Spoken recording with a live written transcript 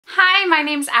my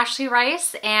name's Ashley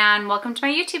Rice and welcome to my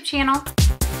YouTube channel.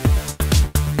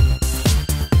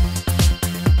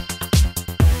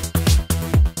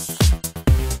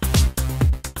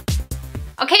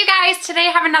 Okay you guys, today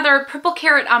I have another purple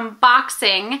carrot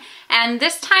unboxing, and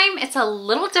this time it's a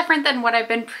little different than what I've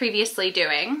been previously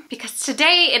doing because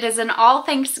today it is an all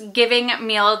Thanksgiving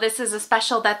meal. This is a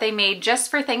special that they made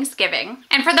just for Thanksgiving.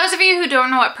 And for those of you who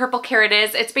don't know what purple carrot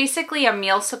is, it's basically a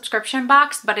meal subscription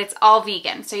box, but it's all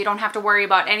vegan, so you don't have to worry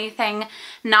about anything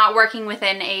not working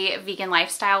within a vegan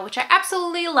lifestyle, which I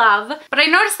absolutely love. But I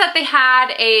noticed that they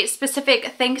had a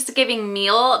specific Thanksgiving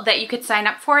meal that you could sign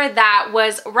up for that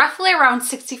was roughly around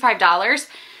 $65.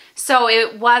 So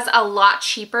it was a lot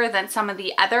cheaper than some of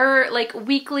the other like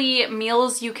weekly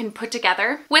meals you can put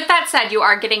together. With that said, you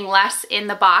are getting less in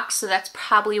the box, so that's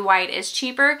probably why it is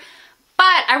cheaper.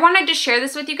 But I wanted to share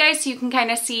this with you guys so you can kind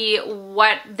of see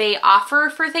what they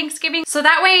offer for Thanksgiving. So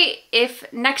that way,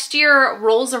 if next year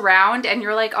rolls around and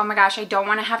you're like, oh my gosh, I don't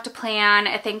want to have to plan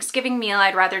a Thanksgiving meal,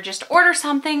 I'd rather just order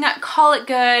something, call it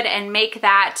good, and make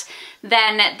that,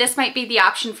 then this might be the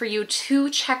option for you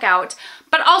to check out.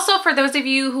 But also for those of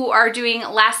you who are doing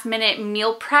last minute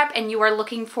meal prep and you are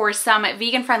looking for some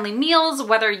vegan friendly meals,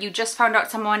 whether you just found out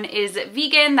someone is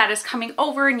vegan that is coming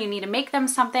over and you need to make them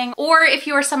something, or if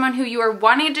you are someone who you are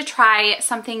wanting to try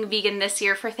something vegan this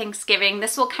year for Thanksgiving,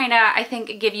 this will kind of, I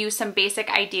think, give you some basic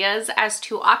ideas as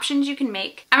to options you can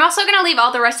make. I'm also going to leave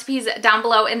all the recipes down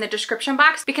below in the description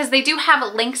box because they do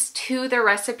have links to the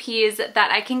recipes that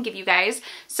I can give you guys.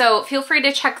 So feel free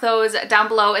to check those down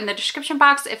below in the description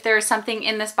box if there is something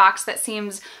in this box that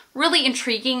seems really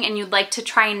intriguing and you'd like to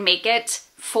try and make it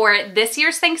for this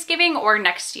year's Thanksgiving or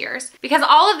next year's. Because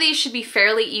all of these should be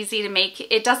fairly easy to make.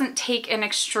 It doesn't take an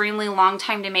extremely long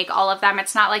time to make all of them.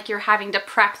 It's not like you're having to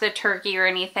prep the turkey or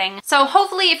anything. So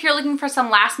hopefully if you're looking for some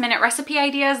last minute recipe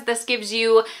ideas, this gives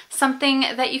you something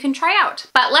that you can try out.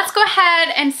 But let's go ahead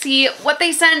and see what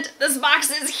they sent. This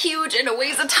box is huge and it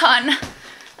weighs a ton.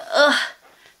 Ugh.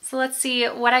 So let's see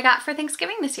what I got for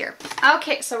Thanksgiving this year.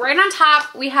 Okay, so right on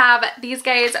top we have these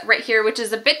guys right here, which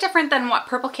is a bit different than what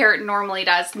purple carrot normally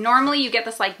does. Normally you get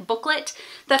this like booklet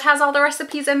that has all the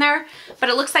recipes in there, but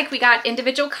it looks like we got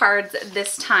individual cards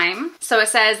this time. So it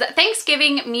says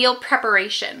Thanksgiving meal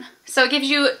preparation. So it gives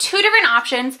you two different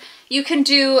options. You can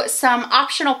do some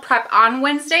optional prep on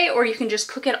Wednesday, or you can just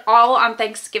cook it all on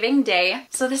Thanksgiving Day.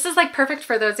 So this is like perfect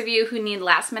for those of you who need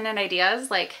last minute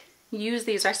ideas, like use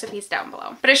these recipes down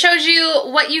below. But it shows you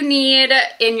what you need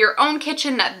in your own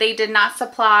kitchen that they did not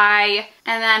supply,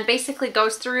 and then basically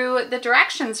goes through the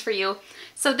directions for you.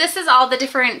 So this is all the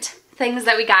different things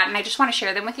that we got, and I just want to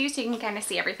share them with you so you can kind of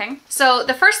see everything. So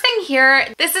the first thing here,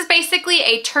 this is basically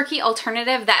a turkey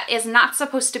alternative that is not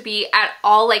supposed to be at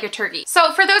all like a turkey.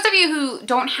 So for those of you who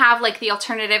don't have like the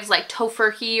alternatives like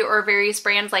Tofurkey or various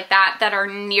brands like that that are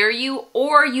near you,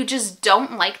 or you just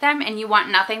don't like them and you want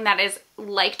nothing that is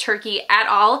like turkey at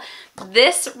all,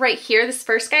 this right here, this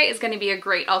first guy, is going to be a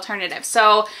great alternative.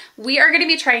 So we are going to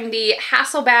be trying the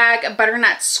Hasselback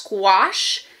butternut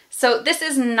squash. So this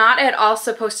is not at all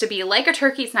supposed to be like a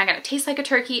turkey. It's not going to taste like a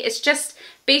turkey. It's just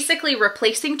basically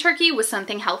replacing turkey with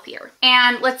something healthier.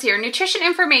 And let's see, our nutrition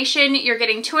information, you're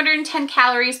getting 210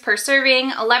 calories per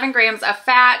serving, 11 grams of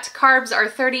fat, carbs are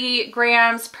 30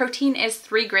 grams, protein is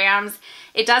 3 grams.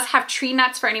 It does have tree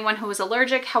nuts for anyone who is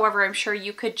allergic. However, I'm sure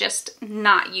you could just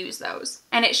not use those.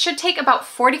 And it should take about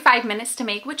 45 minutes to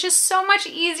make, which is so much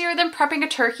easier than prepping a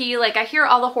turkey. Like I hear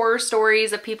all the horror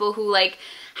stories of people who like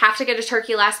have to get a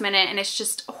turkey last minute and it's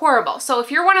just horrible. So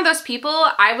if you're one of those people,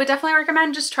 I would definitely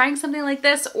recommend just trying something like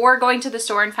this or going to the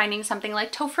store and finding something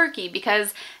like Tofurkey,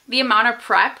 because the amount of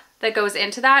prep that goes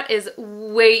into that is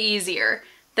way easier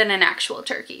than an actual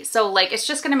turkey. So like it's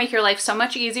just gonna make your life so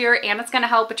much easier, and it's gonna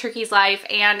help a turkey's life,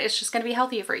 and it's just gonna be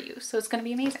healthier for you. So it's gonna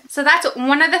be amazing. So that's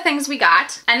one of the things we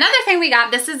got. Another thing we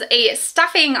got, this is a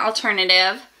stuffing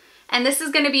alternative, and this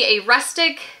is gonna be a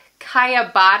rustic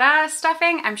ciabatta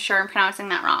stuffing. I'm sure I'm pronouncing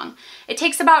that wrong. It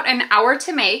takes about an hour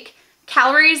to make.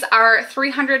 Calories are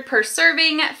 300 per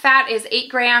serving, fat is 8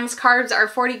 grams, carbs are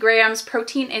 40 grams,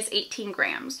 protein is 18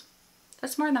 grams.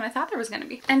 That's more than I thought there was gonna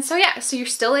be. And so yeah, so you're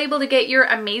still able to get your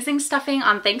amazing stuffing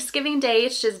on Thanksgiving Day.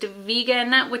 It's just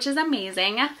vegan, which is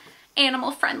amazing.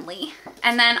 Animal friendly.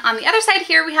 And then on the other side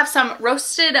here, we have some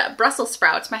roasted Brussels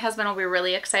sprouts. My husband will be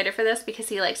really excited for this because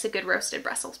he likes a good roasted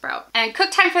Brussels sprout. And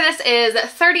cook time for this is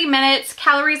 30 minutes.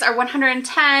 Calories are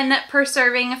 110 per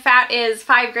serving. Fat is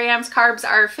 5 grams. Carbs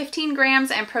are 15 grams.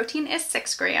 And protein is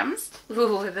 6 grams.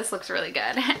 Ooh, this looks really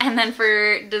good. And then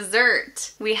for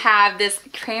dessert, we have this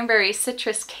cranberry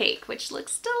citrus cake, which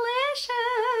looks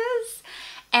delicious.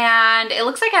 And it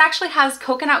looks like it actually has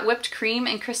coconut whipped cream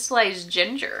and crystallized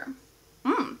ginger.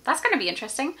 That's gonna be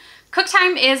interesting. Cook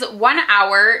time is 1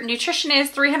 hour. Nutrition is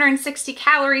 360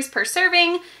 calories per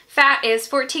serving. Fat is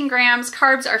 14 grams.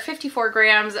 Carbs are 54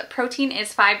 grams. Protein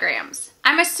is 5 grams.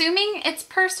 I'm assuming it's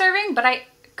per serving, but I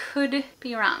could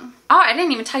be wrong. Oh, I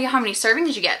didn't even tell you how many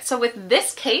servings you get. So with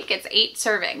this cake, it's 8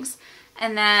 servings.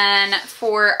 And then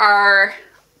for our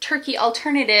turkey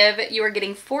alternative, you are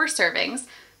getting 4 servings.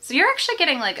 So you're actually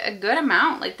getting like a good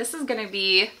amount. Like this is gonna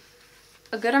be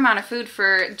a good amount of food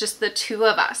for just the 2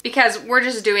 of us, because we're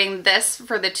just doing this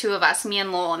for the 2 of us, me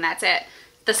and Lowell, and that's it.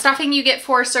 The stuffing, you get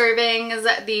 4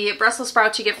 servings. The Brussels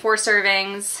sprouts, you get 4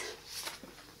 servings.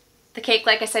 The cake,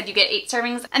 like I said, you get 8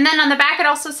 servings. And then on the back, it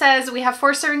also says we have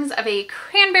 4 servings of a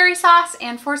cranberry sauce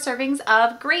and 4 servings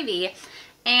of gravy.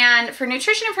 And for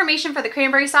nutrition information for the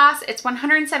cranberry sauce, it's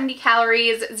 170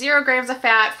 calories, 0 grams of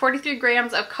fat, 43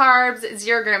 grams of carbs,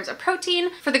 0 grams of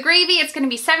protein. For the gravy, it's going to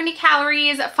be 70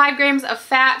 calories, 5 grams of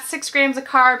fat, 6 grams of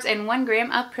carbs, and 1 gram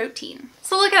of protein.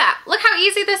 So look at that. Look how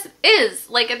easy this is.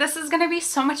 Like, this is going to be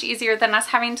so much easier than us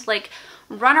having to like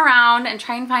run around and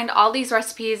try and find all these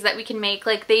recipes that we can make.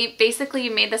 Like, they basically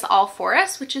made this all for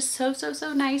us, which is so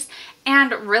nice.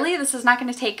 And really, this is not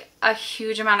going to take a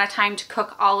huge amount of time to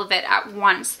cook all of it at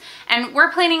once. And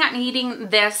we're planning on eating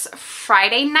this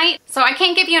Friday night. So I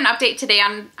can't give you an update today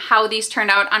on how these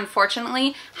turned out,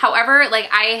 unfortunately. However, like,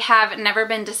 I have never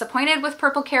been disappointed with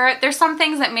purple carrot. There's some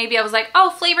things that maybe I was like,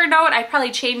 oh, flavor note, I'd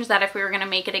probably change that if we were going to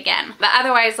make it again. But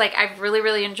otherwise, like, I've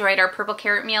really enjoyed our purple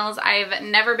carrot meals. I've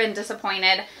never been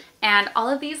disappointed. And all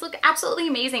of these look absolutely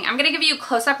amazing. I'm gonna give you a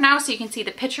close-up now so you can see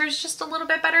the pictures just a little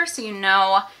bit better so you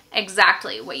know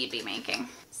exactly what you'd be making.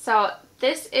 So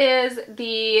this is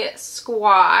the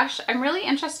squash. I'm really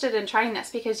interested in trying this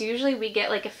because usually we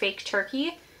get like a fake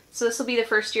turkey. So this will be the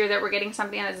first year that we're getting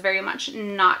something that is very much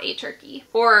not a turkey.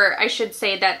 Or I should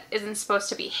say that isn't supposed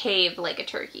to behave like a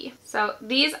turkey. So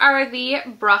these are the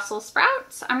Brussels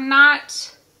sprouts.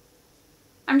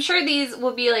 I'm sure these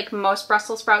will be like most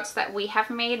Brussels sprouts that we have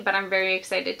made, but I'm very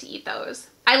excited to eat those.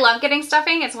 I love getting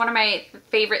stuffing. It's one of my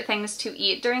favorite things to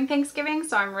eat during Thanksgiving,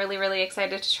 so I'm really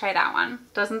excited to try that one.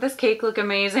 Doesn't this cake look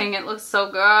amazing? It looks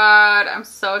so good. I'm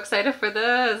so excited for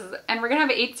this. And we're gonna have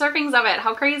 8 servings of it.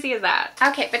 How crazy is that?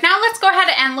 Okay, but now let's go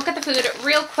ahead and look at the food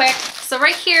real quick. So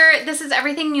right here, this is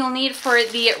everything you'll need for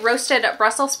the roasted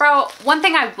Brussels sprout. One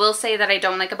thing I will say that I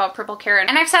don't like about purple carrot,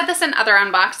 and I've said this in other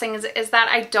unboxings, is that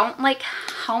I don't like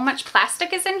how much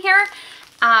plastic is in here.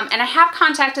 And I have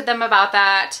contacted them about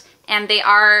that. And they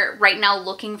are right now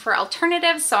looking for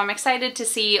alternatives, so I'm excited to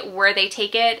see where they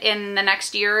take it in the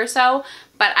next year or so.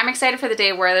 But I'm excited for the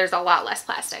day where there's a lot less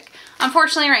plastic.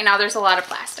 Unfortunately, right now there's a lot of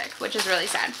plastic, which is really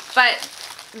sad. But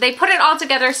they put it all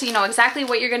together so you know exactly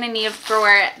what you're gonna need for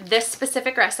this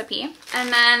specific recipe.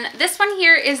 And then this one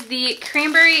here is the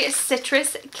cranberry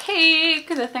citrus cake,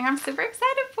 the thing I'm super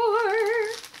excited for.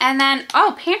 And then,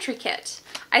 oh, pantry kit.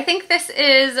 I think this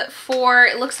is for,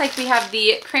 it looks like we have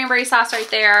the cranberry sauce right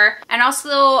there, and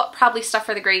also probably stuff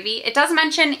for the gravy. It does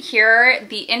mention here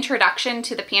the introduction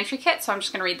to the pantry kit, so I'm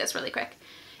just gonna read this really quick.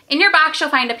 In your box, you'll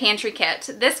find a pantry kit.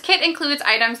 This kit includes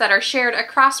items that are shared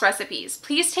across recipes.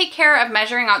 Please take care of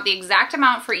measuring out the exact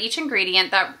amount for each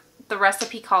ingredient that the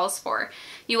recipe calls for.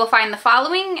 You will find the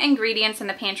following ingredients in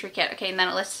the pantry kit. Okay, and then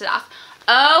it lists it off.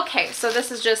 Okay, so this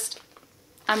is just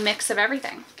a mix of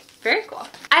everything. Very cool.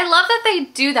 I love that they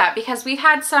do that because we've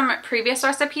had some previous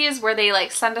recipes where they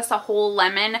like send us a whole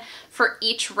lemon for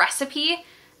each recipe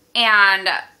and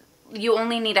you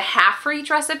only need a half for each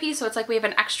recipe, so it's like we have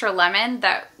an extra lemon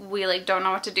that we like don't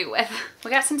know what to do with. We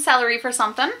got some celery for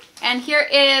something. And here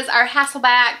is our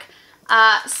Hasselback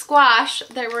squash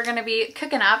that we're gonna be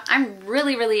cooking up. I'm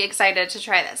really excited to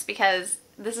try this because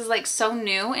this is like so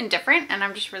new and different and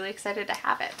I'm just really excited to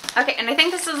have it. Okay, and I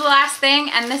think this is the last thing,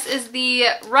 and this is the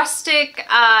rustic,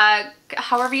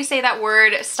 however you say that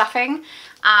word, stuffing.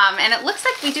 And it looks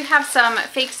like we do have some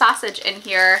fake sausage in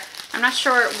here. I'm not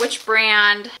sure which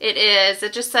brand it is.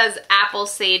 It just says apple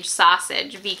sage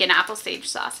sausage, vegan apple sage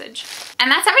sausage.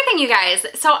 And that's everything, you guys.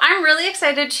 So I'm really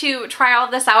excited to try all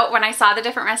this out. When I saw the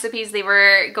different recipes they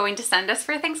were going to send us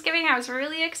for Thanksgiving, I was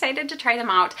really excited to try them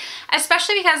out,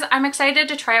 especially because I'm excited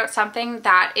to try out something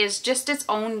that is just its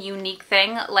own unique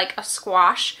thing, like a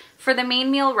squash for the main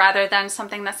meal rather than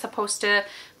something that's supposed to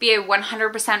be a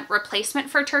 100% replacement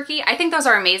for turkey. I think those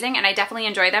are amazing and I definitely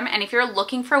enjoy them. And if you're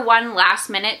looking for one last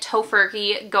minute to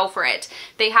Tofurkey, go for it.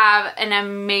 They have an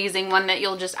amazing one that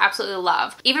you'll just absolutely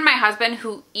love. Even my husband,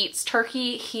 who eats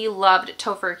turkey, he loved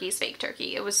Tofurkey's fake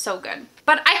turkey. It was so good.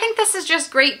 But I think this is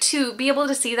just great to be able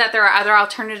to see that there are other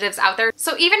alternatives out there.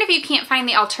 So even if you can't find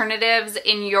the alternatives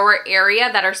in your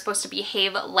area that are supposed to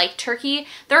behave like turkey,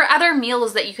 there are other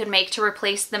meals that you could make to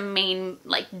replace the main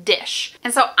like dish.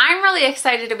 And so I'm really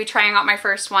excited to be trying out my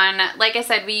first one. Like I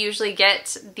said, we usually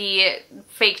get the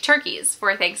fake turkeys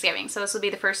for Thanksgiving. So this will be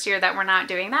the first year that we're not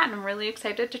doing that, and I'm really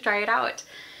excited to try it out.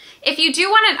 If you do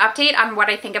want an update on what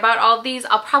I think about all of these,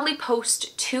 I'll probably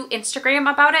post to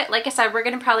Instagram about it. Like I said, we're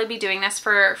going to probably be doing this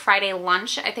for Friday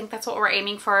lunch. I think that's what we're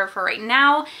aiming for right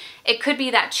now. It could be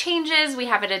that changes. We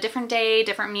have it a different day,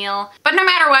 different meal. But no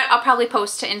matter what, I'll probably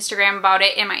post to Instagram about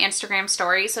it in my Instagram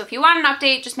story. So if you want an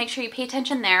update, just make sure you pay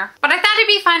attention there. But I thought it'd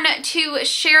be fun to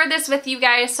share this with you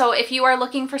guys. So if you are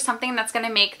looking for something that's going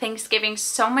to make Thanksgiving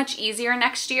so much easier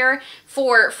next year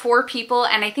for 4 people,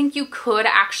 and I think you could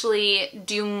actually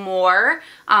do more.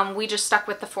 We just stuck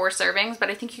with the 4 servings, but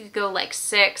I think you could go like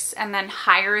 6 and then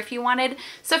higher if you wanted.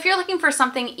 So if you're looking for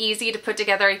something easy to put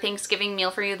together a Thanksgiving meal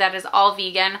for you that is all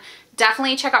vegan,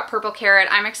 definitely check out Purple Carrot.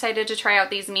 I'm excited to try out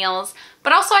these meals.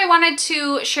 But also I wanted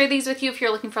to share these with you if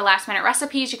you're looking for last minute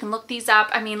recipes. You can look these up.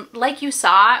 I mean, like you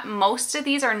saw, most of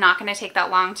these are not going to take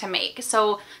that long to make.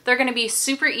 So they're going to be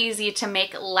super easy to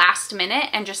make last minute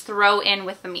and just throw in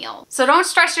with the meal. So don't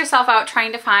stress yourself out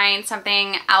trying to find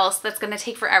something else that's going to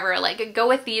take forever. Like, go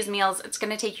with these meals. It's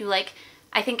going to take you like,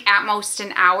 I think at most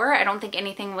an hour. I don't think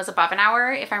anything was above an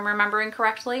hour, if I'm remembering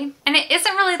correctly. And it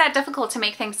isn't really that difficult to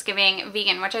make Thanksgiving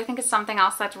vegan, which I think is something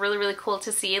else that's really, really cool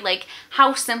to see. Like,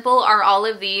 how simple are all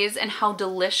of these and how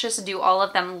delicious do all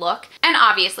of them look? And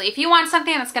obviously, if you want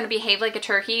something that's going to behave like a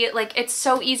turkey, like, it's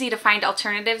so easy to find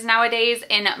alternatives nowadays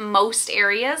in most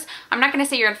areas. I'm not going to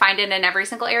say you're going to find it in every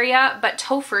single area, but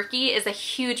Tofurkey is a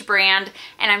huge brand,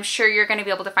 and I'm sure you're going to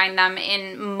be able to find them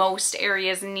in most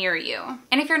areas near you.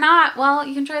 And if you're not, well,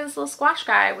 you can try this little squash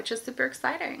guy, which is super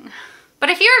exciting. But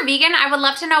if you're a vegan, I would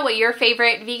love to know what your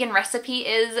favorite vegan recipe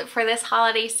is for this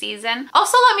holiday season.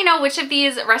 Also, let me know which of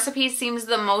these recipes seems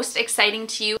the most exciting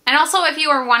to you. And also, if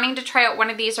you are wanting to try out one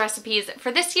of these recipes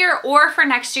for this year or for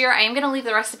next year, I am going to leave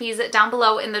the recipes down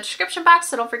below in the description box,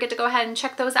 so don't forget to go ahead and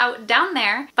check those out down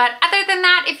there. But other than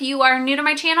that, if you are new to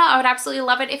my channel, I would absolutely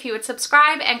love it if you would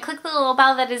subscribe and click the little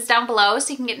bell that is down below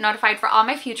so you can get notified for all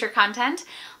my future content.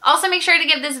 Also, make sure to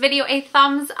give this video a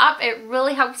thumbs up. It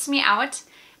really helps me out.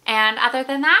 And other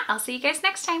than that, I'll see you guys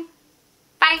next time.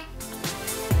 Bye!